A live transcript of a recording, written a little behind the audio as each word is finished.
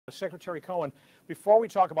Secretary Cohen, before we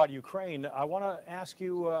talk about Ukraine, I want to ask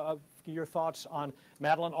you your thoughts on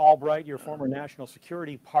Madeleine Albright, your former national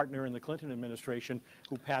security partner in the Clinton administration,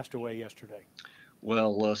 who passed away yesterday.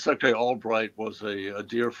 Well, Secretary Albright was a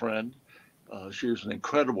dear friend. She was an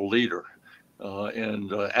incredible leader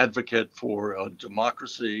and advocate for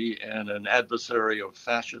democracy and an adversary of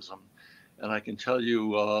fascism. And I can tell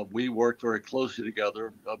you, we worked very closely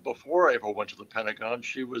together. Before I ever went to the Pentagon,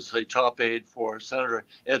 she was a top aide for Senator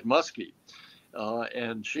Ed Muskie.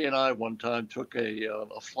 And she and I one time took a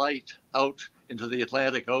flight out into the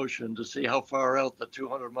Atlantic Ocean to see how far out the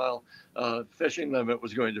 200-mile fishing limit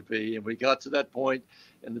was going to be. And we got to that point,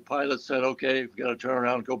 and the pilot said, "Okay, we've got to turn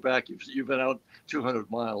around and go back. You've been out 200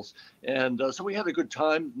 miles." And so we had a good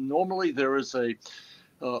time. Normally, there is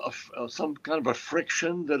some kind of a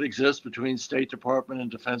friction that exists between State Department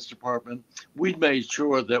and Defense Department. We made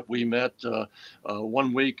sure that we met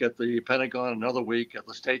 1 week at the Pentagon, another week at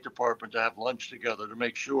the State Department to have lunch together to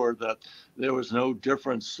make sure that there was no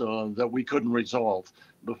difference that we couldn't resolve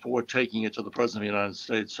before taking it to the President of the United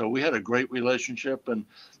States. So we had a great relationship, and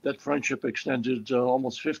that friendship extended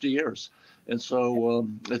almost 50 years. And so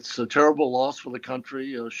it's a terrible loss for the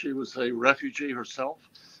country. She was a refugee herself.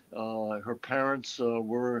 Her parents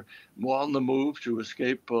were on the move to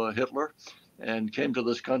escape Hitler and came to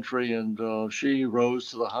this country, and she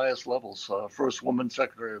rose to the highest levels. First woman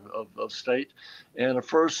Secretary of State, and a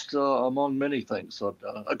first among many things.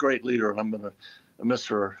 A great leader, and I'm going to miss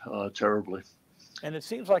her terribly. And it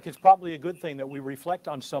seems like it's probably a good thing that we reflect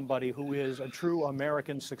on somebody who is a true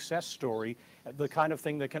American success story, the kind of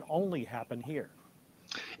thing that can only happen here.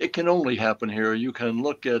 It can only happen here. You can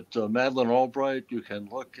look at Madeleine Albright. You can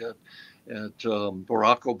look at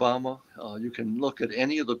Barack Obama. You can look at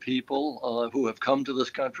any of the people who have come to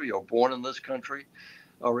this country or born in this country,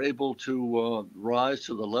 are able to rise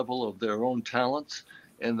to the level of their own talents,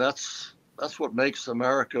 and that's what makes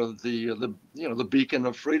America the beacon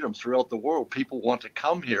of freedom throughout the world. People want to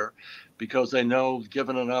come here because they know,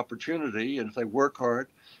 given an opportunity, and if they work hard,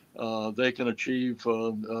 they can achieve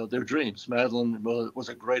their dreams. Madeleine was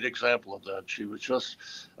a great example of that. She was just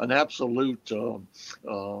an absolute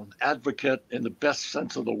advocate in the best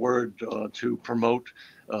sense of the word to promote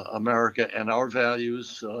America and our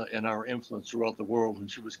values and our influence throughout the world. And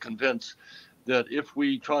she was convinced that if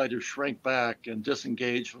we try to shrink back and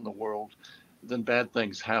disengage from the world, then bad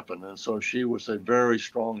things happen. And so she was a very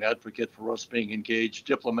strong advocate for us being engaged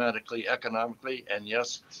diplomatically, economically, and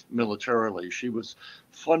yes, militarily. She was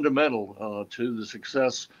fundamental to the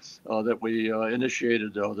success that we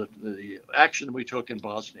initiated, the action we took in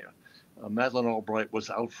Bosnia. Madeleine Albright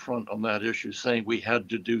was out front on that issue, saying we had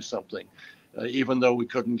to do something. Even though we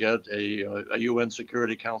couldn't get a UN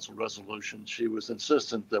Security Council resolution, she was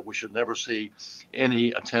insistent that we should never see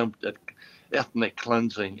any attempt at ethnic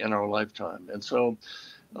cleansing in our lifetime. And so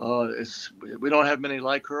we don't have many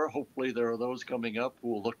like her. Hopefully there are those coming up who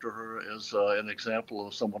will look to her as an example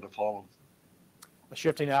of someone to follow.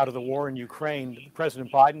 Shifting out of the war in Ukraine,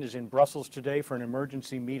 President Biden is in Brussels today for an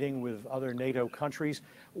emergency meeting with other NATO countries.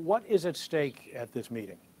 What is at stake at this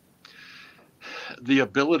meeting? The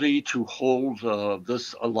ability to hold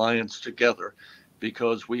this alliance together,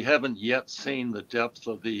 because we haven't yet seen the depth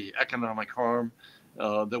of the economic harm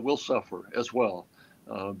that we'll suffer as well,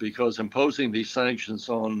 because imposing these sanctions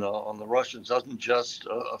on the Russians doesn't just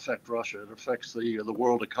affect Russia; it affects the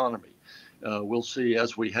world economy. We'll see,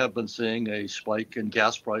 as we have been seeing, a spike in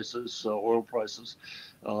gas prices, oil prices,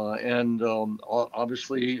 and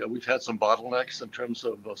obviously we've had some bottlenecks in terms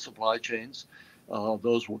of supply chains.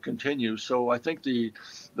 Those will continue. So I think the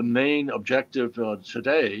main objective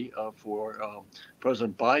today for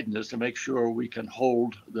President Biden is to make sure we can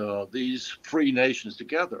hold these free nations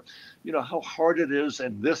together. You know how hard it is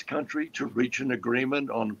in this country to reach an agreement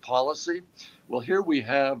on policy? Well, here we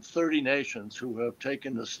have 30 nations who have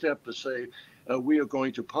taken a step to say we are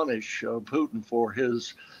going to punish Putin for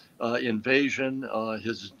his invasion,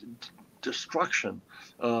 his destruction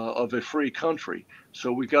of a free country.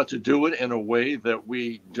 So we got to do it in a way that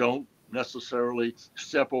we don't necessarily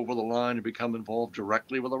step over the line and become involved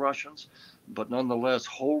directly with the Russians, but nonetheless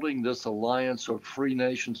holding this alliance of free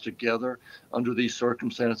nations together under these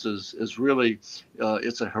circumstances is really,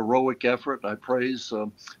 it's a heroic effort. I praise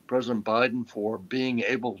President Biden for being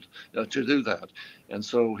able to do that. And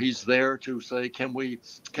so he's there to say, can we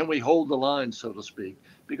hold the line, so to speak?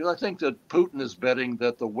 Because I think that Putin is betting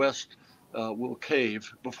that the West will cave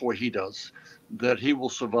before he does, that he will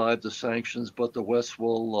survive the sanctions, but the West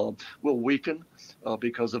will weaken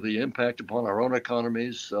because of the impact upon our own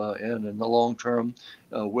economies, and in the long term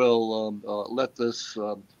will let this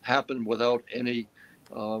happen without any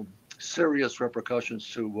serious repercussions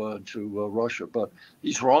to Russia. But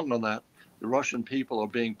he's wrong on that. The Russian people are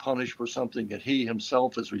being punished for something that he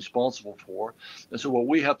himself is responsible for. And so what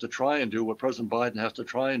we have to try and do, what President Biden has to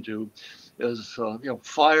try and do, is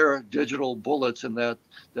fire digital bullets in that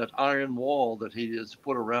iron wall that he has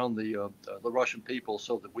put around the Russian people,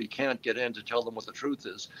 so that we can't get in to tell them what the truth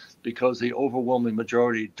is, because the overwhelming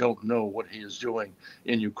majority don't know what he is doing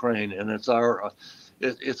in Ukraine, and it's our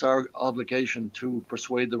obligation to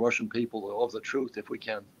persuade the Russian people of the truth if we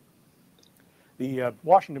can. The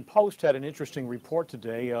Washington Post had an interesting report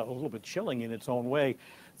today, a little bit chilling in its own way,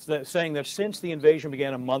 saying that since the invasion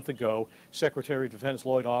began a month ago, Secretary of Defense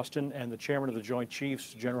Lloyd Austin and the Chairman of the Joint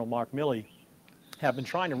Chiefs, General Mark Milley, have been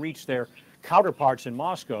trying to reach their counterparts in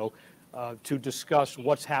Moscow to discuss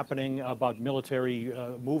what's happening about military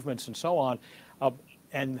movements and so on.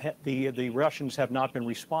 And the Russians have not been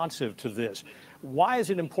responsive to this. Why is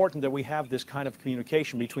it important that we have this kind of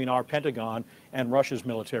communication between our Pentagon and Russia's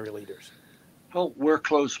military leaders? Well, we're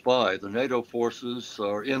close by. The NATO forces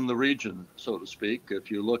are in the region, so to speak. If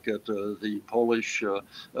you look at the Polish,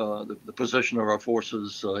 the position of our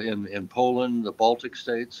forces in Poland, the Baltic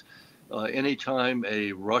states, anytime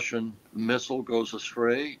a Russian missile goes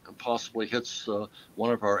astray and possibly hits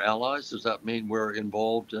one of our allies, does that mean we're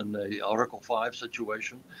involved in a Article 5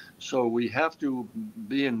 situation? So we have to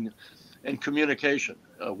be in communication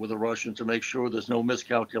with the Russians to make sure there's no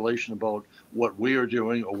miscalculation about what we are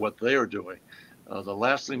doing or what they are doing. The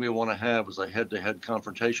last thing we want to have is a head-to-head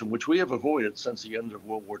confrontation, which we have avoided since the end of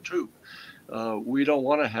World War II. We don't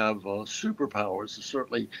want to have superpowers,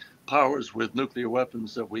 certainly powers with nuclear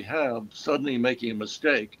weapons that we have, suddenly making a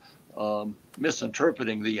mistake,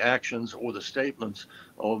 misinterpreting the actions or the statements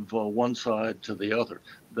of one side to the other.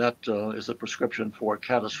 That is a prescription for a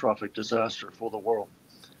catastrophic disaster for the world.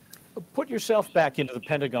 Put yourself back into the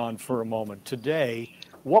Pentagon for a moment. Today,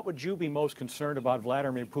 what would you be most concerned about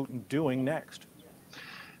Vladimir Putin doing next?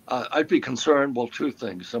 I'd be concerned, well, two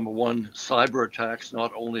things. Number one, cyber attacks,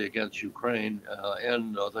 not only against Ukraine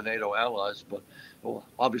and the NATO allies, but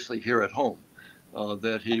obviously here at home,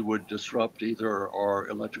 that he would disrupt either our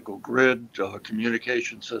electrical grid,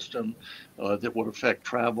 communication system, that would affect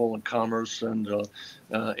travel and commerce and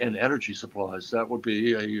energy supplies. That would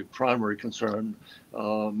be a primary concern.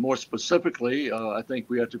 More specifically, I think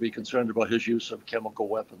we have to be concerned about his use of chemical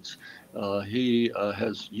weapons. He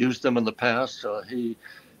has used them in the past. He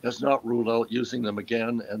has not ruled out using them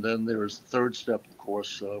again. And then there's the third step, of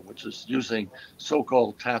course, which is using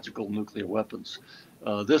so-called tactical nuclear weapons.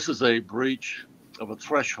 This is a breach of a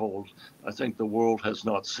threshold I think the world has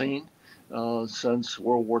not seen since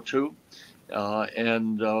World War II.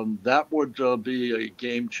 That would be a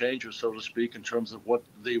game changer, so to speak, in terms of what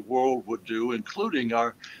the world would do, including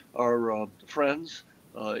our friends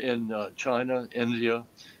in China, India,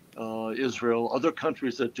 Israel, other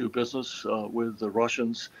countries that do business with the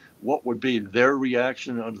Russians. What would be their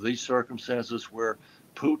reaction under these circumstances, where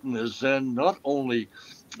Putin is then not only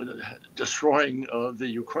destroying the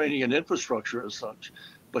Ukrainian infrastructure as such,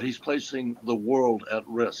 but he's placing the world at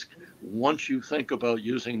risk. Once you think about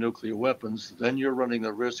using nuclear weapons, then you're running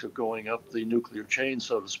the risk of going up the nuclear chain,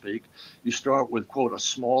 so to speak. You start with, quote, a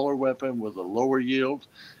smaller weapon with a lower yield,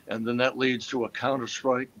 and then that leads to a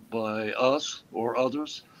counterstrike by us or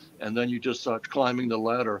others. And then you just start climbing the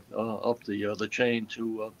ladder up the chain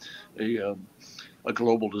to a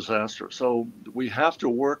global disaster. So we have to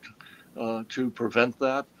work to prevent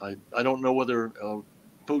that. I don't know whether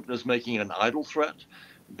Putin is making an idle threat,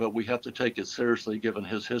 but we have to take it seriously given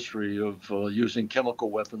his history of using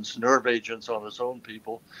chemical weapons, nerve agents on his own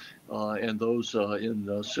people, and those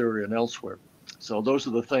in Syria and elsewhere. So those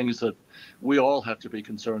are the things that we all have to be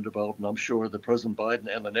concerned about, and I'm sure that President Biden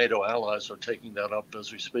and the NATO allies are taking that up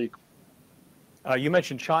as we speak. You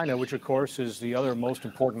mentioned China, which of course is the other most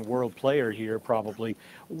important world player here probably.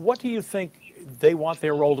 What do you think they want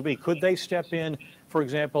their role to be? Could they step in, for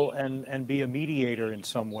example, and be a mediator in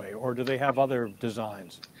some way, or do they have other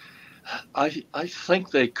designs? I think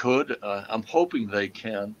they could. I'm hoping they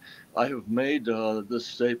can. I have made this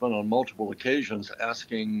statement on multiple occasions,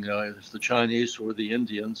 asking if the Chinese or the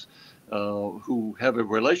Indians who have a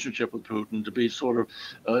relationship with Putin to be sort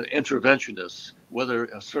of interventionists, whether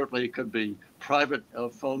certainly it could be private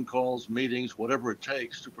phone calls, meetings, whatever it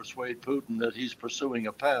takes to persuade Putin that he's pursuing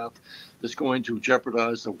a path that's going to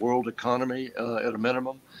jeopardize the world economy at a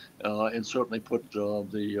minimum, and certainly put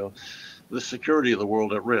the security of the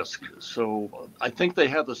world at risk. So I think they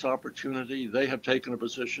have this opportunity. They have taken a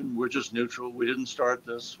position. We're just neutral. We didn't start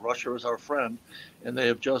this. Russia is our friend. And they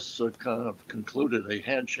have just kind of concluded a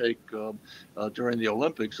handshake during the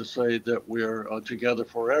Olympics to say that we're together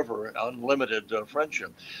forever, unlimited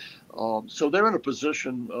friendship. So they're in a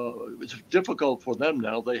position, it's difficult for them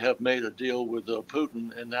now. They have made a deal with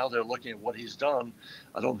Putin, and now they're looking at what he's done.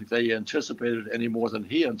 I don't think they anticipated any more than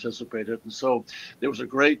he anticipated. And so there was a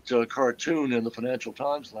great cartoon in the Financial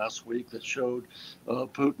Times last week that showed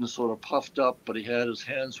Putin sort of puffed up, but he had his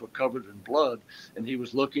hands were covered in blood, and he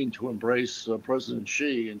was looking to embrace President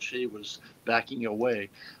Xi, and Xi was backing away.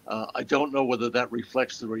 I don't know whether that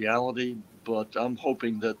reflects the reality, but I'm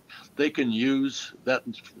hoping that they can use that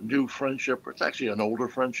new friendship. It's actually an older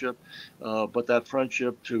friendship, but that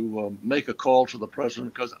friendship to make a call to the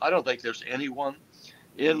president, because I don't think there's anyone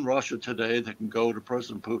in Russia today that can go to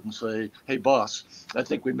President Putin and say, "Hey, boss, I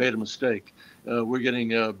think we made a mistake. We're getting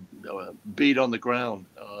beat on the ground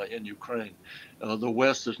in Ukraine. The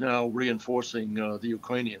West is now reinforcing the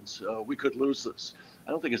Ukrainians. We could lose this." I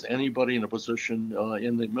don't think there's anybody in a position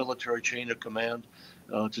in the military chain of command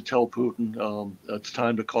to tell Putin it's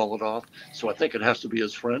time to call it off. So I think it has to be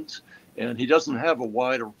his friends. And he doesn't have a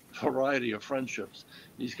wider variety of friendships.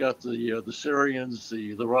 He's got the Syrians,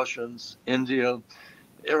 the Russians, India,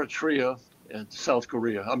 Eritrea, and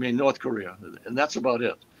North Korea. And that's about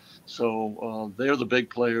it. So they're the big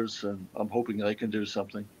players, and I'm hoping they can do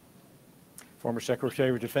something. Former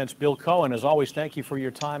Secretary of Defense Bill Cohen, as always, thank you for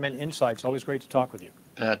your time and insights. Always great to talk with you.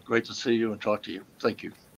 Pat, great to see you and talk to you. Thank you.